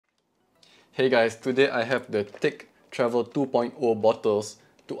Hey guys, today I have the TIC Travel 2.0 bottles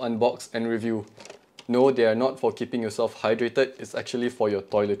to unbox and review. No, they are not for keeping yourself hydrated, it's actually for your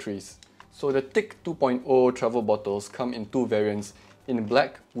toiletries. So the TIC 2.0 travel bottles come in two variants. In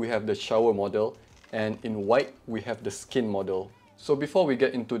black, we have the shower model, and in white, we have the skin model. So before we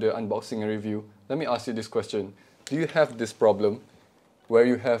get into the unboxing and review, let me ask you this question. Do you have this problem where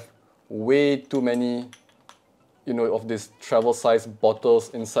you have way too many of these travel size bottles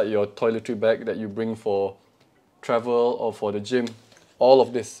inside your toiletry bag that you bring for travel or for the gym, all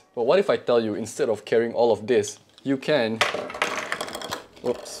of this? But what if I tell you, instead of carrying all of this, you can,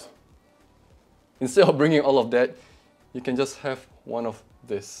 instead of bringing all of that, you can just have one of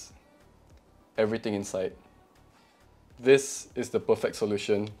this, everything inside. This is the perfect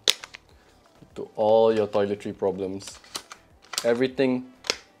solution to all your toiletry problems. Everything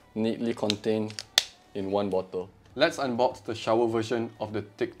neatly contained in one bottle. Let's unbox the shower version of the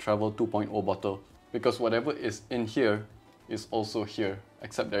TIC Travel 2.0 bottle, because whatever is in here is also here,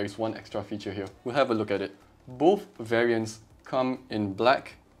 except there is one extra feature here. We'll have a look at it. Both variants come in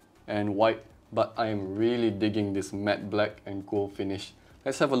black and white, but I am really digging this matte black and gold finish.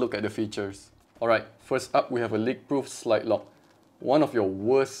 Let's have a look at the features. Alright, first up we have a leak-proof slide lock. One of your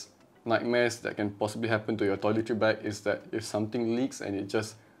worst nightmares that can possibly happen to your toiletry bag is that if something leaks and it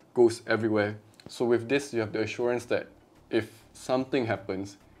just goes everywhere. So with this, you have the assurance that if something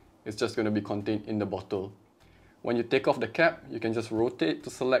happens, it's just going to be contained in the bottle. When you take off the cap, you can just rotate to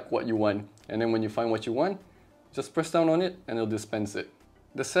select what you want. And then when you find what you want, just press down on it and it'll dispense it.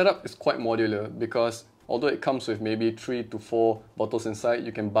 The setup is quite modular because although it comes with maybe 3 to 4 bottles inside,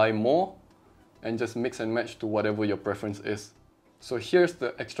 you can buy more and just mix and match to whatever your preference is. So here's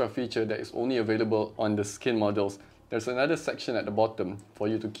the extra feature that is only available on the skin models. There's another section at the bottom for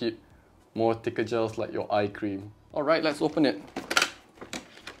you to keep more thicker gels like your eye cream. Alright, let's open it.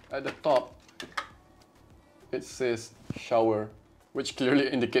 At the top, it says shower, which clearly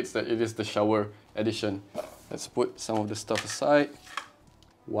indicates that it is the shower edition. Let's put some of the stuff aside.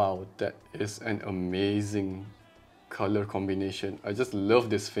 Wow, that is an amazing color combination. I just love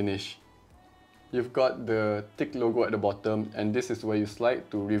this finish. You've got the TIC logo at the bottom, and this is where you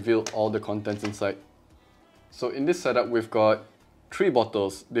slide to reveal all the contents inside. So in this setup, we've got 3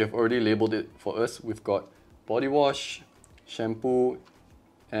 bottles. They've already labeled it for us. We've got body wash, shampoo,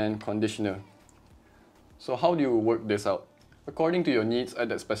 and conditioner. So how do you work this out? According to your needs at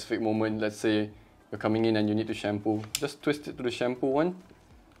that specific moment, let's say you're coming in and you need to shampoo, just twist it to the shampoo one,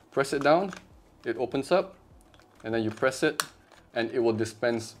 press it down, it opens up, and then you press it, and it will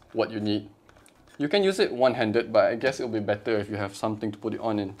dispense what you need. You can use it one-handed, but I guess it'll be better if you have something to put it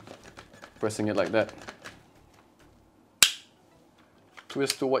on and pressing it like that.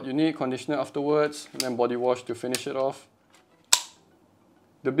 Twist to what you need, conditioner afterwards, and then body wash to finish it off.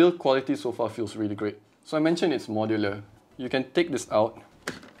 The build quality so far feels really great. So I mentioned it's modular. You can take this out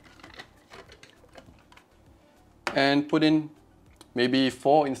and put in maybe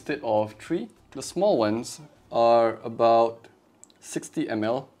 4 instead of 3. The small ones are about 60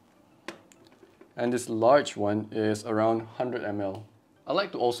 ml, and this large one is around 100 ml. I'd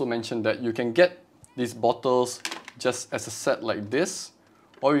like to also mention that you can get these bottles just as a set like this,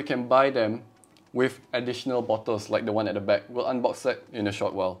 or you can buy them with additional bottles like the one at the back. We'll unbox that in a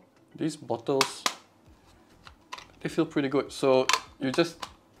short while. These bottles, they feel pretty good. So you just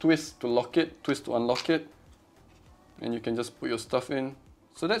twist to lock it, twist to unlock it, and you can just put your stuff in.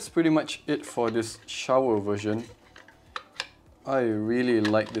 So that's pretty much it for this shower version. I really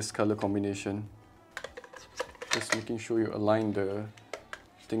like this color combination. Just making sure you align the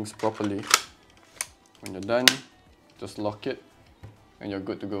things properly. When you're done, just lock it and you're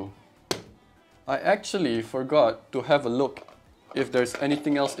good to go. I actually forgot to have a look if there's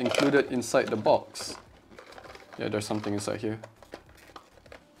anything else included inside the box. Yeah, there's something inside here.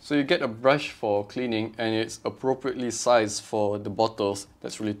 So you get a brush for cleaning, and it's appropriately sized for the bottles.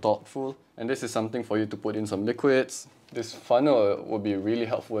 That's really thoughtful. And this is something for you to put in some liquids. This funnel will be really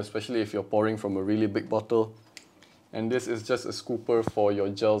helpful, especially if you're pouring from a really big bottle. And this is just a scooper for your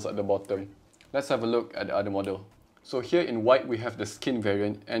gels at the bottom. Let's have a look at the other model. So here in white we have the skin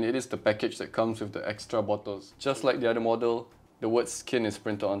variant, and it is the package that comes with the extra bottles. Just like the other model, the word skin is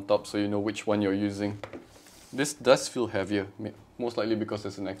printed on top so you know which one you're using. This does feel heavier, most likely because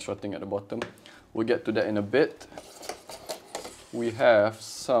there's an extra thing at the bottom. We'll get to that in a bit. We have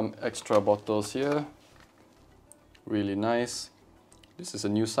some extra bottles here. Really nice. This is a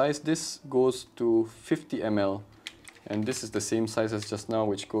new size. This goes to 50 ml. And this is the same size as just now,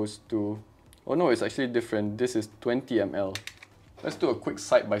 which goes to... Oh no, it's actually different. This is 20 ml. Let's do a quick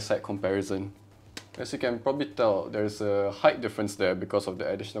side-by-side comparison. As you can probably tell, there's a height difference there because of the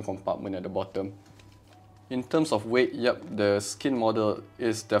additional compartment at the bottom. In terms of weight, yep, the skin model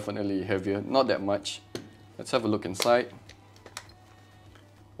is definitely heavier, not that much. Let's have a look inside.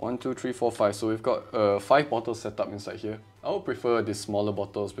 1, 2, 3, 4, 5. So we've got 5 bottles set up inside here. I would prefer these smaller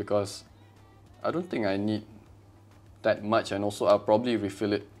bottles because I don't think I need that much, and also I'll probably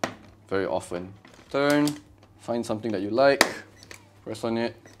refill it very often. Turn, find something that you like, press on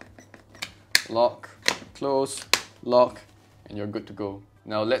it, lock, close, lock, and you're good to go.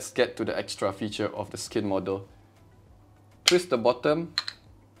 Now let's get to the extra feature of the skin model. Twist the bottom,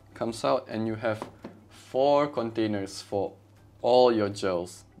 comes out, and you have 4 containers for all your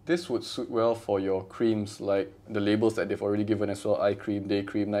gels. This would suit well for your creams, like the labels that they've already given as well, eye cream, day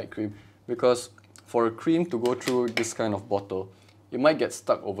cream, night cream, because for a cream to go through this kind of bottle, it might get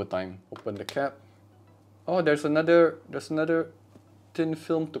stuck over time. Open the cap. Oh, there's another thin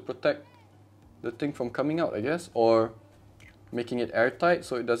film to protect the thing from coming out, I guess, or making it airtight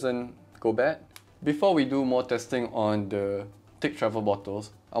so it doesn't go bad. Before we do more testing on the TIC Travel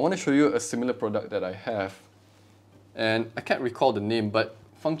bottles, I want to show you a similar product that I have. And I can't recall the name, but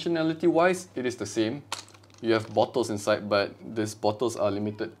functionality wise, it is the same. You have bottles inside, but these bottles are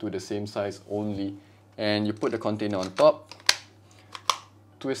limited to the same size only. And you put the container on top,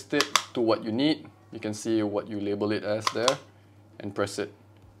 twist it to what you need. You can see what you label it as there, and press it.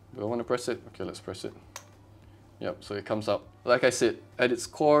 Do I want to press it? Okay, let's press it. Yep, so it comes out. Like I said, at its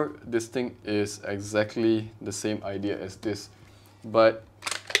core, this thing is exactly the same idea as this. But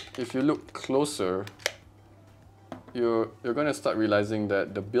if you look closer, you're going to start realizing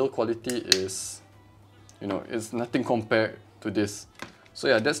that the build quality is, it's nothing compared to this. So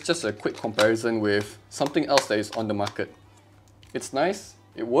yeah, that's just a quick comparison with something else that is on the market. It's nice,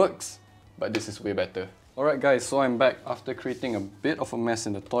 it works, but this is way better. Alright guys, so I'm back after creating a bit of a mess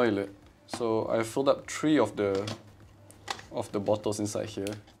in the toilet. So I filled up 3 of the bottles inside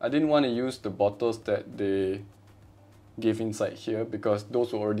here. I didn't want to use the bottles that they gave inside here because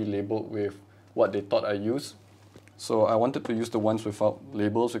those were already labeled with what they thought I use. So I wanted to use the ones without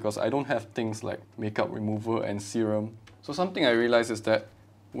labels because I don't have things like makeup remover and serum. So something I realized is that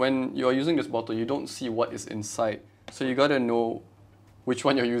when you're using this bottle, you don't see what is inside. So you gotta know which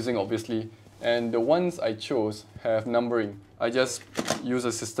one you're using, obviously. And the ones I chose have numbering. I just use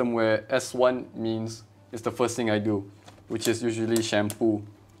a system where S1 means it's the first thing I do, which is usually shampoo.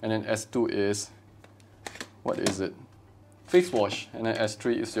 And then S2 is, what is it? Face wash. And then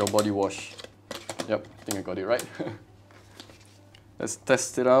S3 is your body wash. Yep, I think I got it right. Let's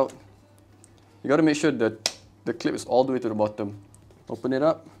test it out. You gotta make sure that the clip is all the way to the bottom. Open it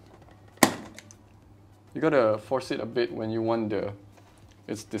up. You gotta force it a bit when you want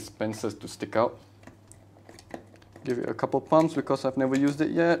its dispensers to stick out. Give it a couple pumps because I've never used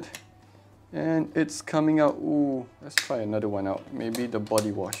it yet. And it's coming out. Ooh, let's try another one out. Maybe the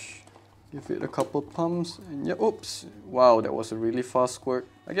body wash. Give it a couple pumps and yeah, oops. Wow, that was a really fast squirt.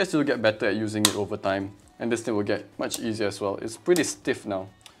 I guess you'll get better at using it over time. And this thing will get much easier as well. It's pretty stiff now.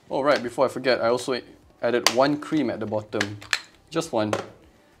 Oh right, before I forget, I also added 1 cream at the bottom. Just 1.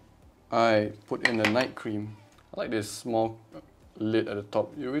 I put in the night cream. I like this small lid at the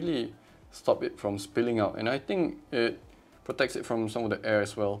top. You really stop it from spilling out. And I think it protects it from some of the air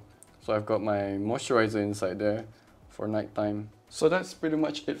as well. So I've got my moisturizer inside there for nighttime. So that's pretty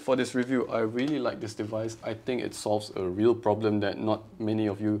much it for this review. I really like this device. I think it solves a real problem that not many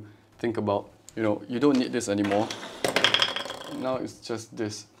of you think about. You don't need this anymore. Now it's just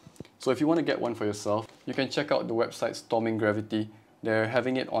this. So if you want to get one for yourself, you can check out the website Storming Gravity. They're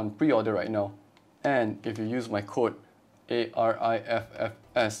having it on pre-order right now. And if you use my code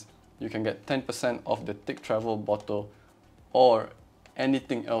ARIFFS, you can get 10% off the TIC Travel bottle or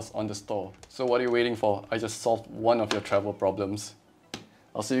anything else on the store. So what are you waiting for? I just solved one of your travel problems.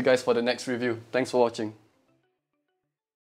 I'll see you guys for the next review. Thanks for watching.